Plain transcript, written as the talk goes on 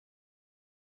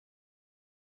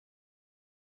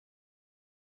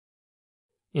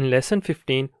In lesson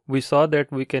 15, we saw that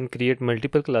we can create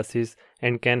multiple classes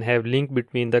and can have link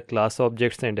between the class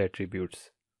objects and attributes.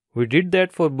 We did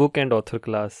that for book and author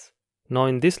class. Now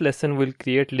in this lesson, we'll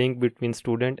create link between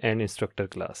student and instructor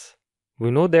class. We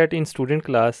know that in student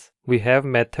class, we have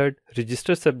method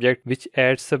registerSubject which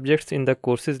adds subjects in the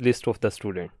courses list of the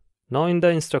student. Now in the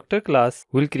instructor class,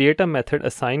 we'll create a method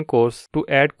assignCourse to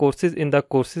add courses in the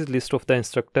courses list of the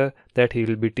instructor that he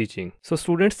will be teaching. So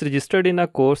students registered in a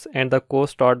course and the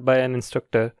course taught by an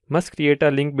instructor must create a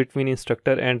link between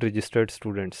instructor and registered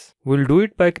students. We'll do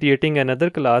it by creating another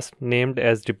class named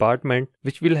as department,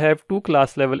 which will have two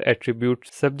class level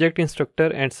attributes, subject instructor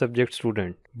and subject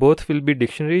student. Both will be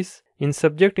dictionaries. In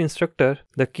subject instructor,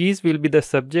 the keys will be the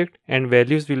subject and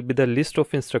values will be the list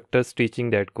of instructors teaching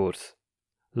that course.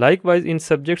 Likewise, in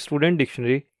subject student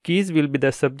dictionary, keys will be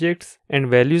the subjects and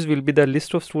values will be the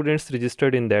list of students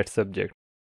registered in that subject.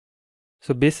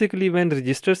 So basically, when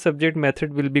registerSubject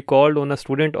method will be called on a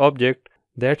student object,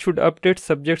 that should update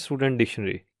subject student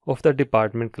dictionary of the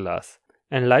department class.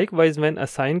 And likewise, when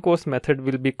assignCourse method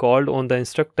will be called on the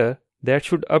instructor, that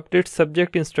should update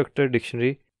subject instructor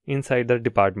dictionary inside the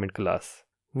department class.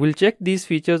 We'll check these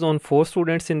features on 4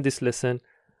 students in this lesson.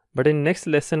 But in next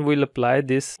lesson, we'll apply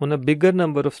this on a bigger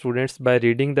number of students by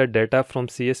reading the data from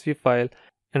CSV file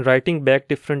and writing back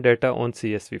different data on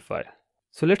CSV file.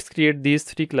 So let's create these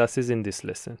 3 classes in this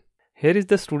lesson. Here is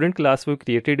the student class we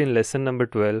created in lesson number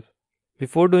 12.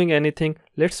 Before doing anything,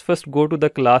 let's first go to the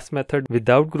class method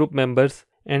without group members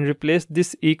and replace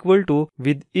this equal to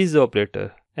with is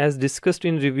operator as discussed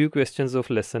in review questions of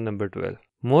lesson number 12.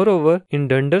 Moreover, in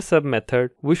dunder sub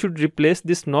method, we should replace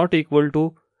this not equal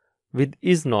to with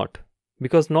is not,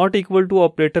 because not equal to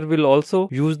operator will also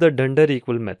use the dunder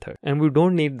equal method and we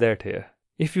don't need that here.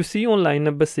 If you see on line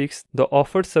number 6, the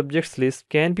offered subjects list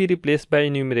can be replaced by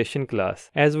enumeration class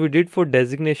as we did for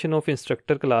designation of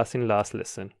instructor class in last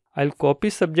lesson. I'll copy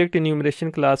subject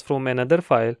enumeration class from another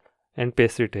file and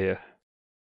paste it here.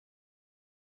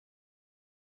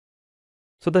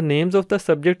 So the names of the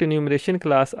subject enumeration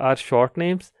class are short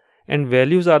names and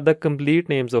values are the complete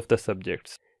names of the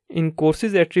subjects. In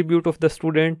courses attribute of the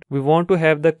student, we want to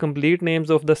have the complete names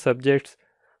of the subjects,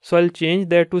 so I'll change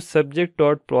that to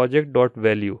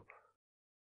subject.project.value.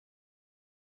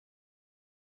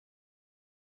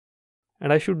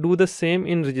 And I should do the same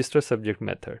in registerSubject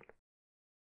method.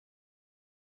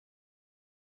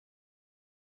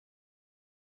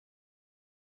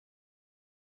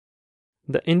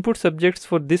 The input subjects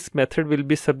for this method will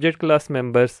be subject class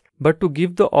members, but to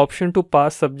give the option to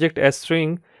pass subject as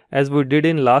string, as we did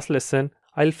in last lesson,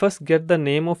 I'll first get the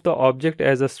name of the object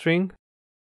as a string.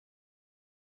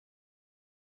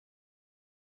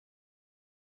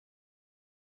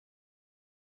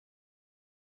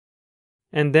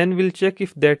 And then we'll check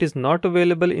if that is not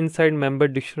available inside member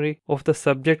dictionary of the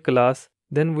subject class,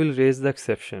 then we'll raise the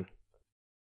exception.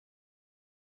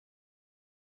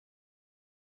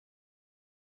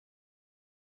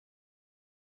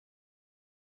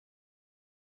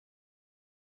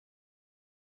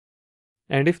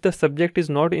 And if the subject is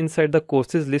not inside the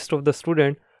courses list of the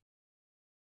student,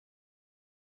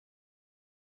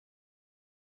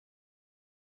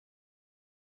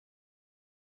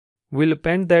 we'll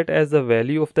append that as the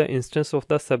value of the instance of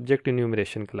the subject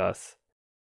enumeration class.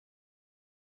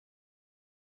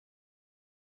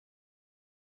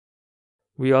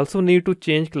 We also need to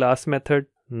change class method,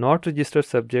 not register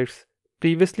subjects.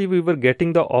 Previously we were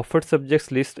getting the offered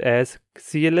subjects list as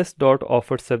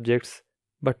cls.offeredSubjects.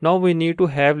 But now we need to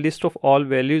have list of all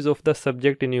values of the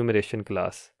subject enumeration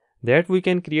class. That we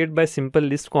can create by simple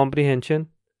list comprehension.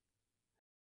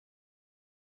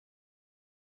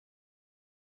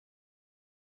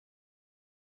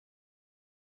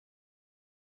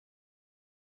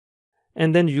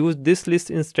 And then use this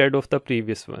list instead of the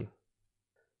previous one.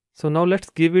 So now let's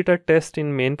give it a test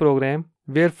in main program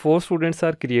where 4 students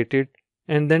are created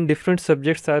and then different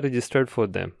subjects are registered for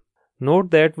them.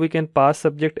 Note that we can pass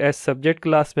subject as subject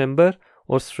class member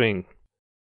or string.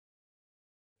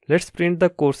 Let's print the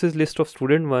courses list of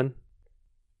student 1.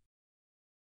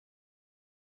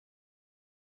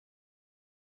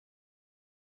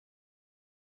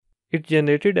 It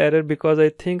generated error because I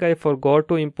think I forgot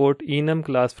to import enum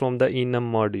class from the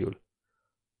enum module.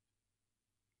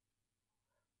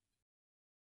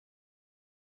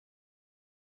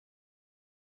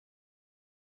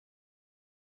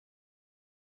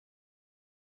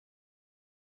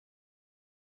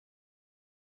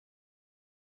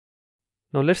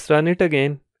 Now let's run it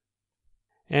again.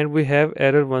 And we have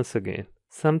error once again.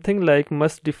 Something like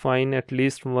must define at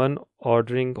least one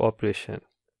ordering operation.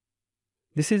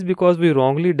 This is because we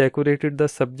wrongly decorated the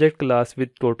subject class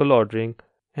with total ordering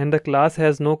and the class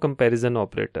has no comparison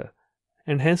operator,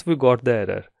 and hence we got the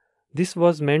error. This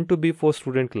was meant to be for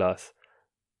student class.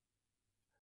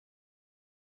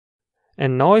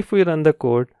 And now if we run the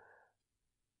code,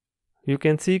 you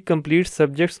can see complete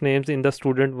subjects names in the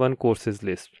student1 courses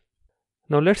list.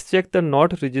 Now let's check the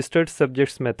not registered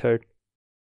subjects method.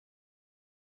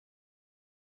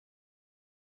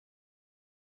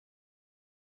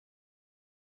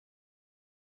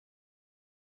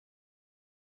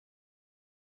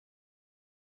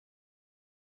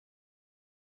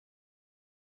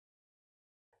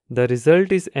 The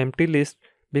result is empty list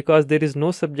because there is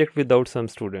no subject without some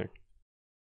student.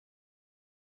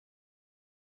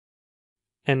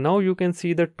 And now you can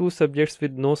see the two subjects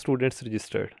with no students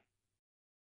registered.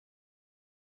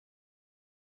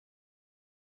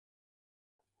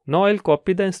 Now I'll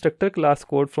copy the instructor class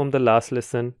code from the last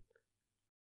lesson.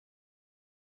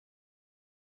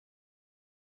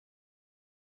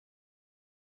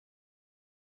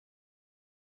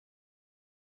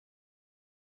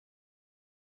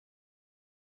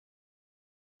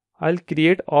 I'll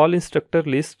create all instructor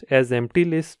list as empty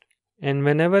list, and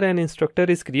whenever an instructor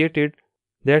is created,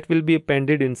 that will be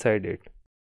appended inside it.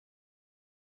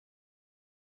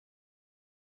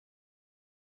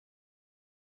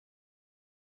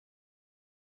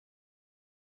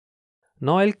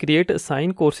 Now I'll create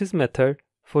assign courses method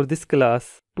for this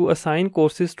class to assign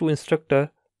courses to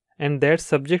instructor, and that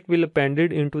subject will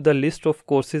appended into the list of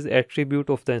courses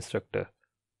attribute of the instructor.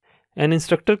 An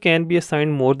instructor can be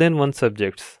assigned more than one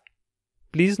subjects.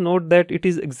 Please note that it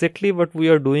is exactly what we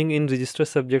are doing in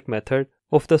registerSubject method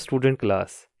of the student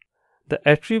class. The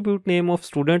attribute name of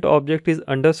student object is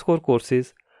underscore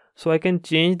courses, so I can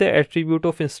change the attribute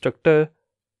of instructor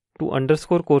to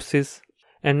underscore courses,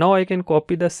 and now I can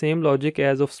copy the same logic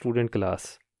as of student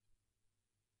class.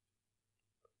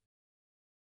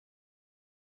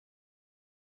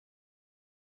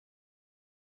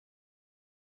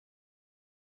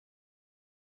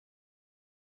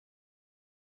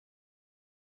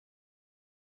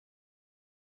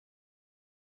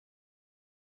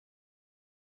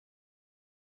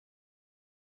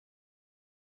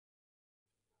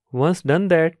 Once done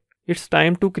that, it's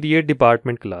time to create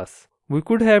department class. We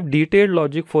could have detailed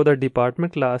logic for the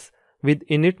department class with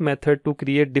init method to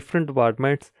create different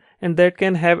departments, and that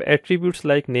can have attributes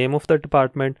like name of the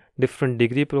department, different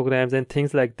degree programs and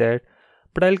things like that.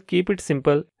 But I'll keep it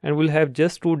simple and we'll have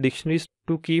just two dictionaries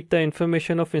to keep the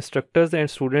information of instructors and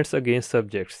students against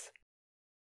subjects.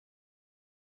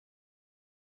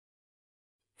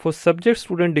 For subject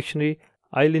student dictionary,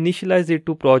 I'll initialize it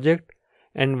to project,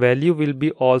 and value will be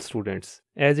all students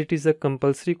as it is a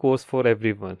compulsory course for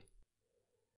everyone.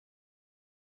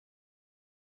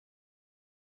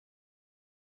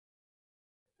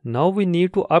 Now we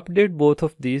need to update both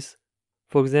of these.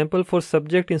 For example, for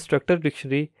subject instructor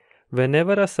dictionary,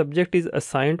 whenever a subject is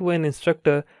assigned to an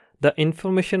instructor, the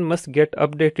information must get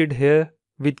updated here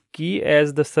with key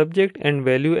as the subject and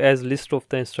value as list of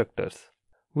the instructors.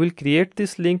 We'll create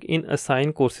this link in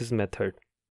assign courses method.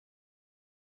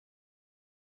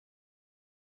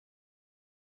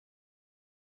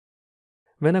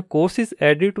 When a course is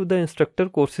added to the instructor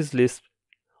courses list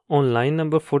on line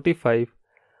number 45,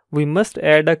 we must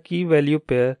add a key value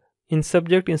pair in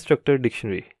subject instructor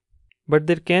dictionary. But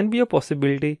there can be a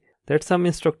possibility that some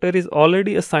instructor is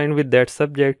already assigned with that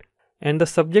subject and the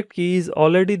subject key is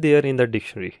already there in the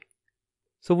dictionary.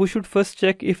 So we should first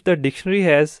check if the dictionary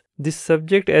has this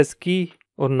subject as key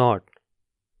or not.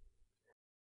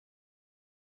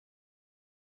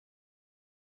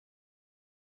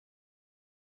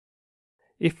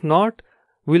 If not,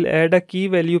 we'll add a key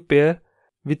value pair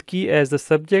with key as the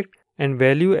subject and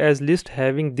value as list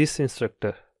having this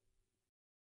instructor.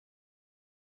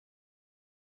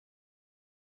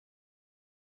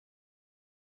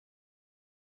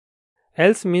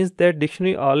 Else means that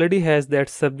dictionary already has that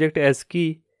subject as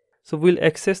key, so we'll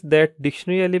access that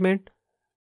dictionary element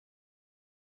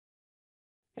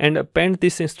and append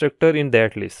this instructor in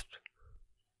that list.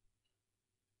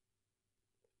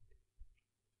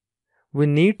 We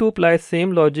need to apply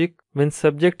same logic when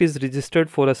subject is registered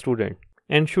for a student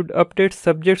and should update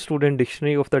subject student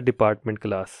dictionary of the department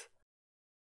class.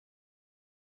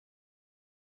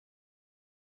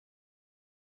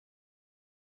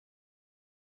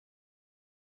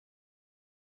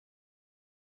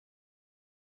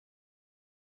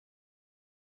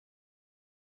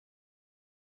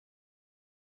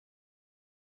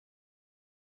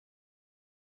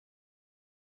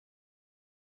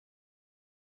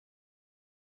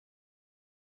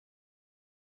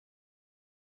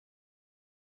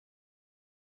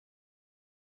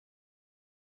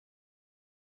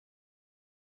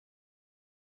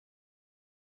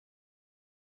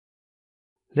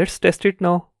 Let's test it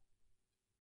now.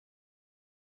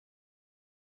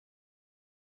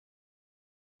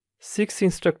 Six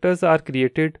instructors are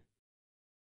created.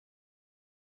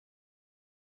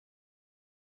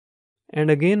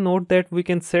 And again note that we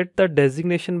can set the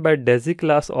designation by desi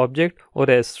class object or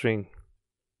as string.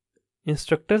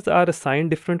 Instructors are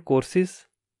assigned different courses.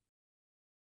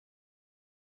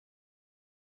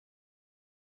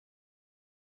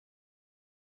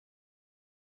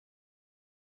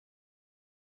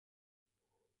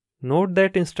 Note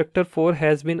that instructor 4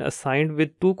 has been assigned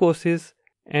with 2 courses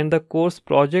and the course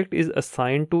project is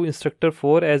assigned to instructor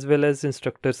 4 as well as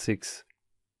instructor 6.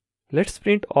 Let's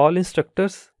print all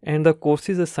instructors and the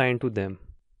courses assigned to them.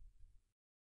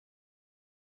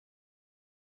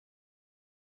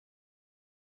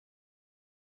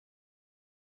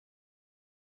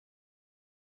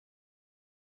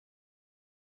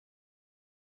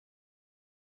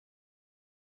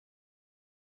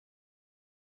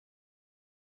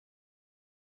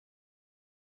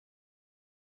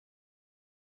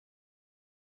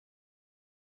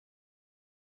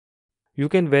 You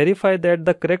can verify that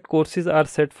the correct courses are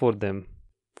set for them.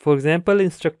 For example,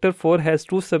 instructor 4 has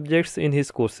 2 subjects in his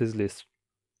courses list.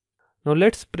 Now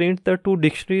let's print the 2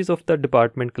 dictionaries of the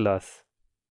department class.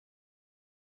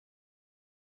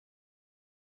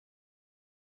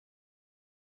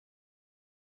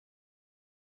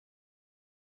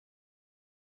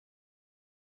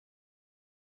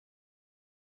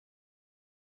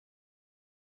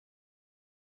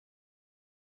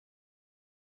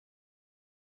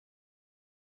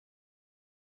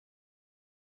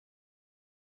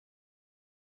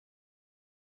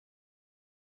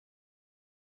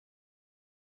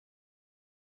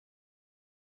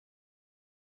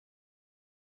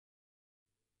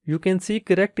 You can see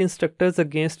correct instructors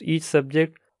against each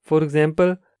subject. For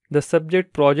example, the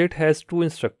subject project has 2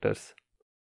 instructors.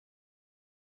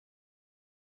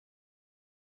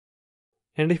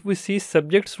 And if we see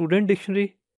subject student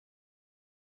dictionary,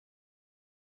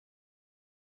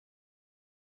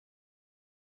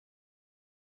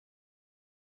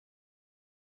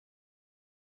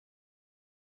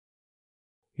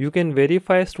 you can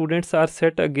verify students are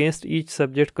set against each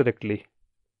subject correctly.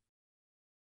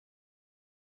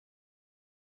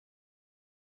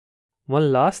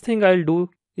 One last thing I'll do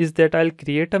is that I'll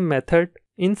create a method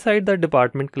inside the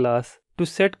department class to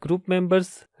set group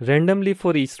members randomly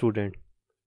for each student.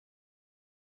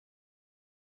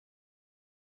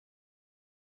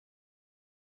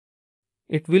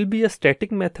 It will be a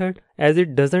static method as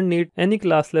it doesn't need any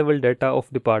class level data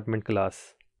of department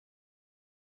class.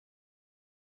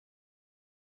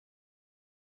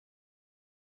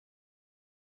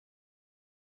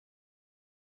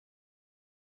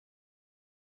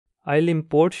 I'll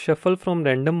import shuffle from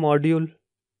random module.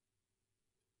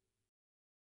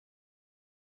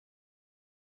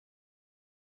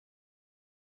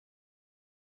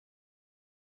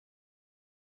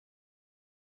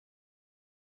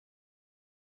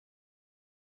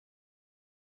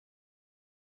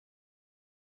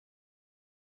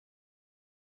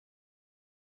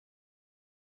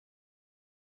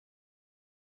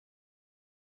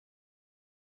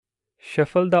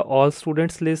 Shuffle the all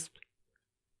students list.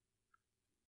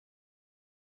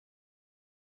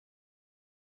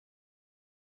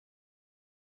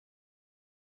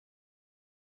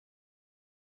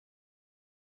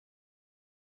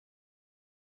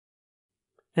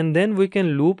 And then we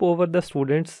can loop over the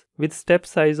students with step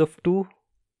size of 2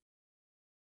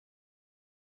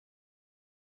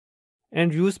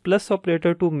 and use plus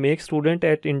operator to make student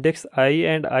at index I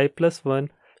and I plus 1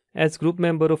 as group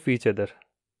member of each other.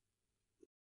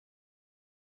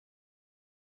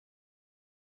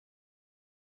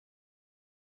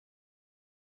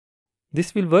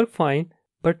 This will work fine,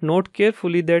 but note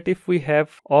carefully that if we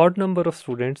have odd number of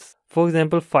students, for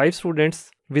example 5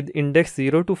 students with index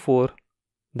 0 to 4,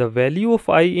 the value of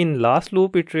I in last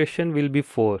loop iteration will be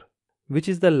 4, which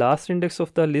is the last index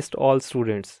of the list all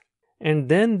students. And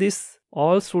then this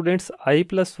all students I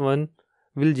plus 1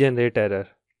 will generate error,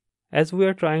 as we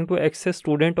are trying to access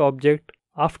student object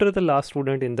after the last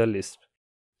student in the list.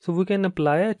 So we can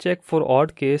apply a check for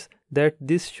odd case that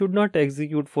this should not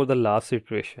execute for the last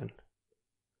iteration.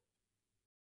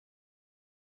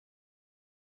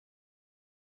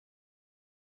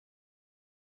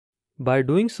 By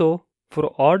doing so,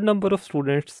 for odd number of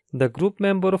students, the group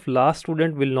member of last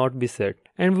student will not be set,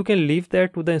 and we can leave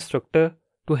that to the instructor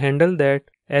to handle that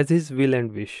as his will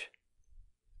and wish.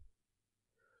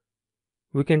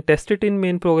 We can test it in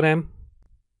main program.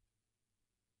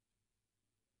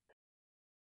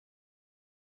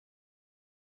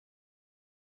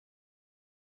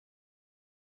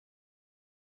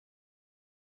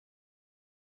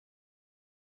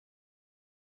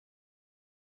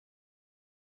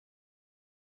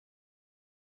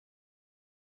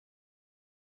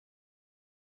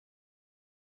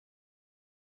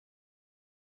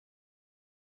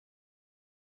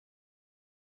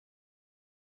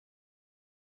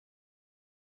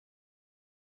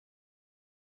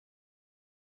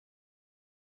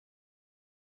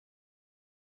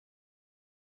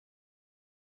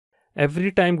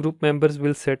 every time group members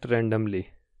will set randomly.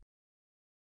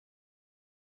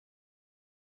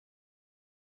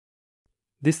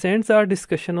 This ends our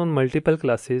discussion on multiple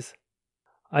classes.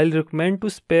 I'll recommend to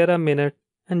spare a minute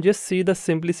and just see the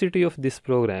simplicity of this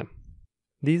program.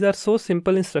 These are so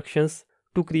simple instructions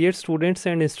to create students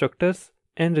and instructors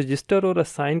and register or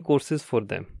assign courses for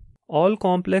them. All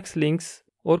complex links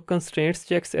or constraints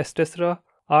checks etc.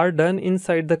 are done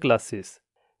inside the classes.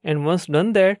 And once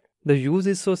done that, the use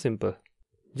is so simple.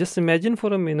 Just imagine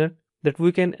for a minute that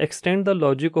we can extend the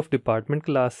logic of department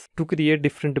class to create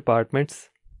different departments.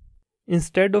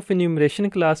 Instead of enumeration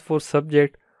class for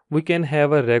subject, we can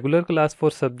have a regular class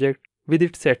for subject with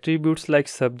its attributes like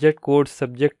subject code,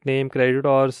 subject name, credit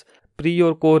hours, pre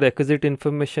or co-requisite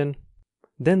information.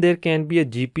 Then there can be a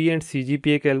GPA and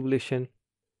CGPA calculation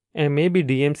and maybe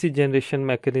DMC generation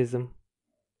mechanism.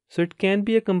 So it can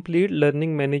be a complete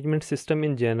learning management system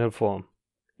in general form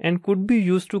and could be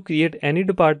used to create any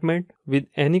department with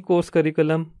any course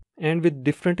curriculum and with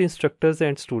different instructors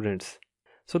and students.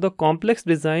 So the complex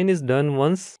design is done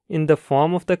once in the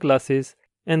form of the classes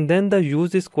and then the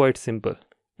use is quite simple.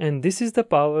 And this is the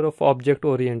power of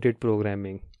object-oriented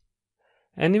programming.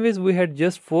 Anyways, we had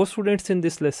just 4 students in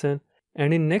this lesson,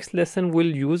 and in next lesson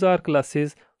we'll use our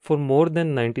classes for more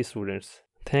than 90 students.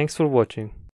 Thanks for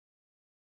watching.